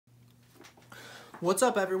What's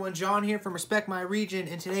up, everyone? John here from Respect My Region,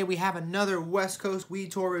 and today we have another West Coast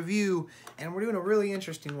Weed Tour review, and we're doing a really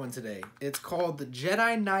interesting one today. It's called the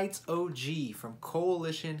Jedi Knights OG from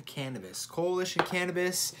Coalition Cannabis. Coalition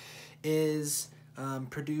Cannabis is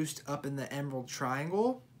produced up in the Emerald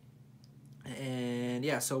Triangle, and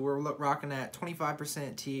yeah, so we're rocking at 25%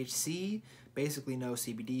 THC, basically no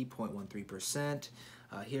CBD, 0.13%.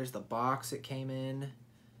 Here's the box it came in,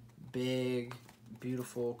 big,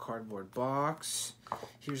 beautiful cardboard box.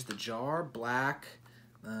 Here's the jar, black.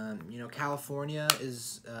 You know, California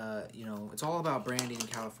is, you know, it's all about branding in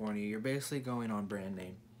California. You're basically going on brand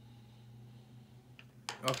name.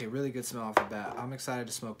 Okay, really good smell off the bat. I'm excited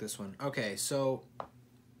to smoke this one. Okay, so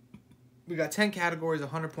we got 10 categories,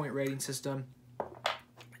 100-point rating system.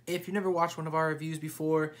 If you never watched one of our reviews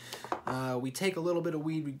before, we take a little bit of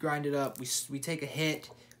weed, we grind it up, we take a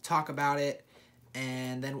hit, talk about it,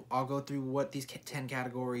 and then I'll go through what these 10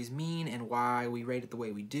 categories mean and why we rate it the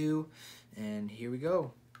way we do. And here we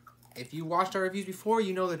go. If you watched our reviews before,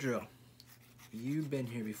 you know the drill. You've been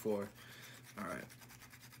here before. All right.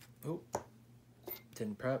 Oh,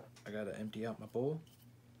 didn't prep. I gotta empty out my bowl.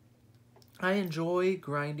 I enjoy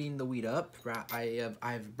grinding the weed up.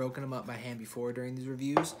 I've broken them up by hand before during these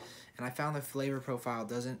reviews, and I found the flavor profile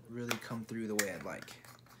doesn't really come through the way I'd like.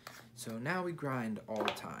 So now we grind all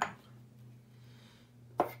the time.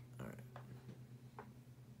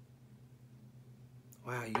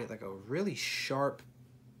 Wow, you get like a really sharp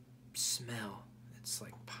smell. It's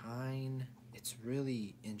like pine. It's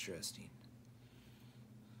really interesting.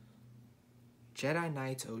 Jedi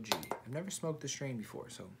Knights OG. I've never smoked this strain before,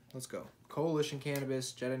 so let's go. Coalition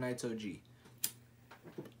Cannabis, Jedi Knights OG.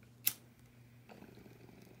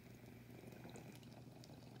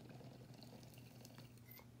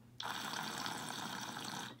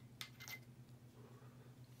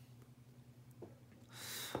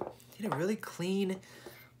 Get a really clean,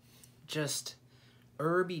 just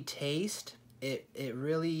herby taste. It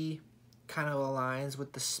really kind of aligns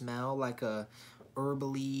with the smell, like a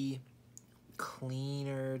herbally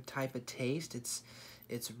cleaner type of taste.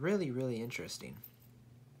 It's really, really interesting.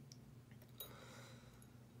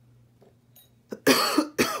 All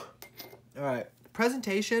right,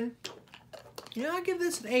 presentation. You know, I give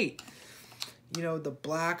this an 8. You know, the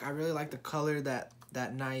black, I really like the color, that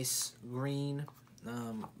nice green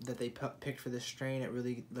that they picked for this strain. It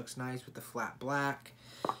really looks nice with the flat black.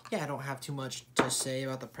 Yeah, I don't have too much to say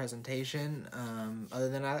about the presentation, other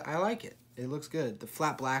than I like it. It looks good. The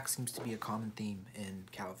flat black seems to be a common theme in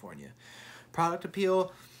California. Product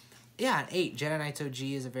appeal, yeah, an 8. Jedi Knights OG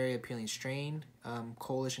is a very appealing strain.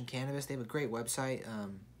 Coalition Cannabis, they have a great website.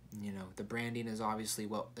 You know, the branding is obviously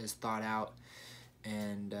is thought out.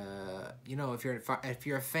 And you know, if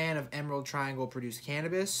you're a fan of Emerald Triangle produced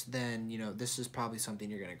cannabis, then you know this is probably something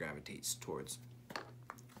you're gonna gravitate towards.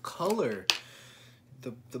 Color,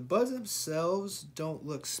 the buds themselves don't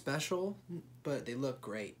look special, but they look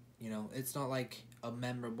great. You know, it's not like a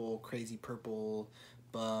memorable crazy purple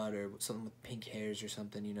bud or something with pink hairs or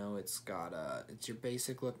something. You know, it's got it's your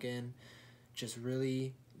basic looking, just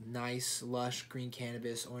really nice lush green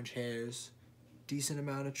cannabis, orange hairs, decent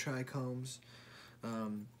amount of trichomes.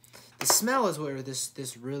 The smell is where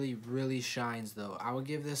this really, really shines, though. I would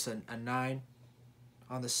give this a 9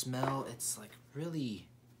 on the smell. It's like really,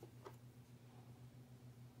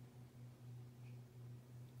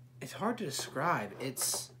 it's hard to describe.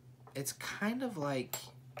 It's kind of like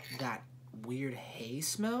that weird hay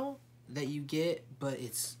smell that you get, but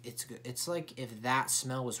it's good. It's like if that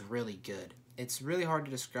smell was really good. It's really hard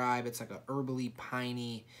to describe. It's like a herbally,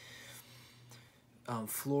 piney,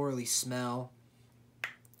 florally smell.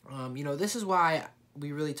 You know, this is why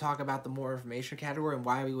we really talk about the more information category and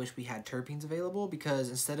why we wish we had terpenes available, because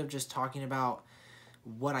instead of just talking about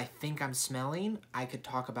what I think I'm smelling, I could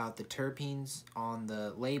talk about the terpenes on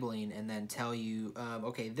the labeling and then tell you,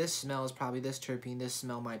 okay, this smell is probably this terpene, this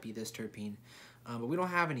smell might be this terpene, but we don't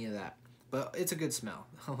have any of that. But it's a good smell.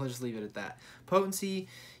 I'll just leave it at that. Potency,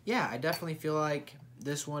 yeah, I definitely feel like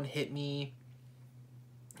this one hit me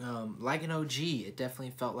like an OG. It definitely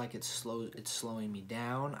felt like it's slowing me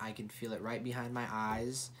down. I can feel it right behind my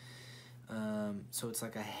eyes. So it's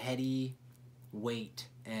like a heady weight,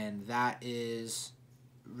 and that is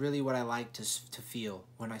really what I like to feel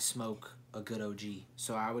when I smoke a good OG.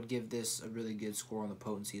 So I would give this a really good score on the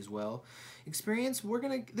potency as well. Experience,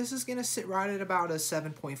 this is gonna sit right at about a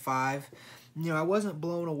 7.5. You know, I wasn't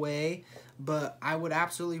blown away, but I would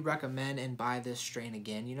absolutely recommend and buy this strain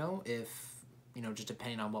again. You know, if you know, just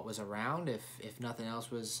depending on what was around, if nothing else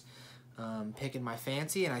was picking my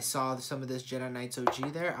fancy, and I saw some of this Jedi Knights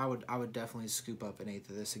OG there, I would definitely scoop up an 1/8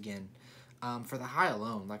 of this again. For the high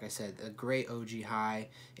alone, like I said, a great OG high.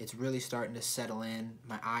 It's really starting to settle in.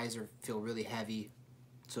 My eyes feel really heavy.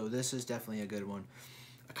 So this is definitely a good one.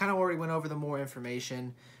 I kind of already went over the more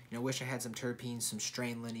information. You know, wish I had some terpenes, some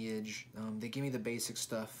strain lineage. They give me the basic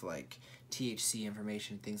stuff like THC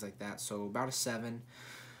information, things like that. So about a 7.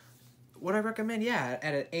 What I recommend, yeah,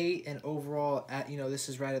 at an 8, and overall at, you know, this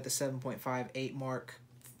is right at the 7.5, 8 mark.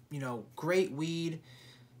 You know, great weed.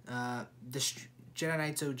 The Jedi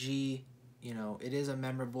Knights OG, you know, it is a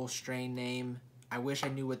memorable strain name. I wish I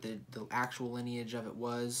knew what the actual lineage of it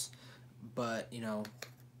was, but, you know,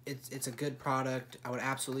 it's a good product. I would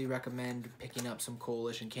absolutely recommend picking up some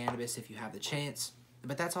Coalition Cannabis if you have the chance.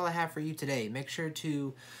 But that's all I have for you today. Make sure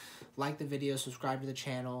to like the video, subscribe to the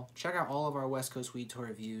channel, check out all of our West Coast Weed Tour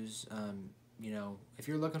reviews. You know, if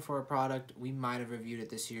you're looking for a product, we might have reviewed it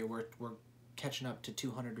this year. We're catching up to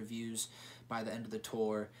 200 reviews by the end of the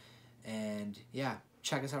tour. And yeah,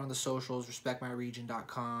 check us out on the socials,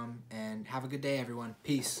 respectmyregion.com, and have a good day, everyone.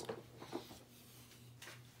 Peace.